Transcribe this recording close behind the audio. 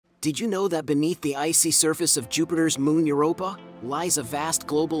Did you know that beneath the icy surface of Jupiter's moon Europa lies a vast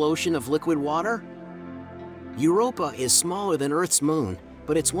global ocean of liquid water? Europa is smaller than Earth's moon,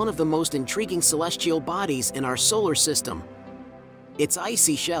 but it's one of the most intriguing celestial bodies in our solar system. Its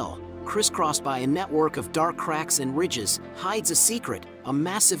icy shell, crisscrossed by a network of dark cracks and ridges, hides a secret, a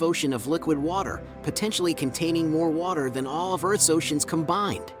massive ocean of liquid water, potentially containing more water than all of Earth's oceans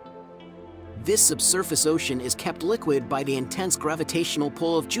combined. This subsurface ocean is kept liquid by the intense gravitational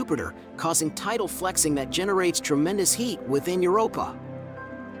pull of Jupiter, causing tidal flexing that generates tremendous heat within Europa.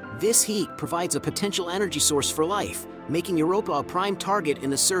 This heat provides a potential energy source for life, making Europa a prime target in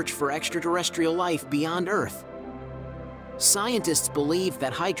the search for extraterrestrial life beyond Earth. Scientists believe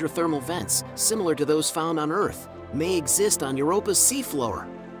that hydrothermal vents, similar to those found on Earth, may exist on Europa's seafloor.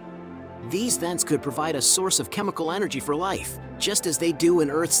 These vents could provide a source of chemical energy for life, just as they do in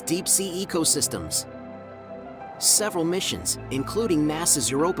Earth's deep-sea ecosystems. Several missions, including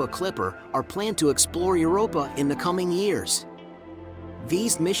NASA's Europa Clipper, are planned to explore Europa in the coming years.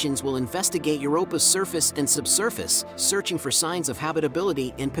 These missions will investigate Europa's surface and subsurface, searching for signs of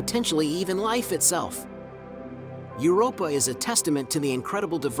habitability and potentially even life itself. Europa is a testament to the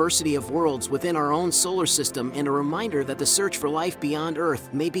incredible diversity of worlds within our own solar system and a reminder that the search for life beyond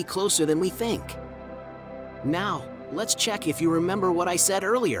Earth may be closer than we think. Now, let's check if you remember what I said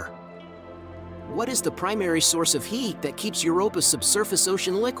earlier. What is the primary source of heat that keeps Europa's subsurface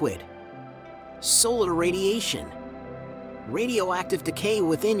ocean liquid? Solar radiation. Radioactive decay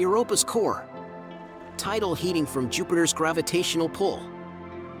within Europa's core. Tidal heating from Jupiter's gravitational pull.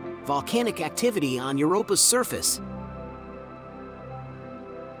 Volcanic activity on Europa's surface.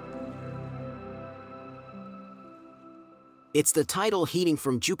 It's the tidal heating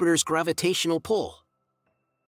from Jupiter's gravitational pull.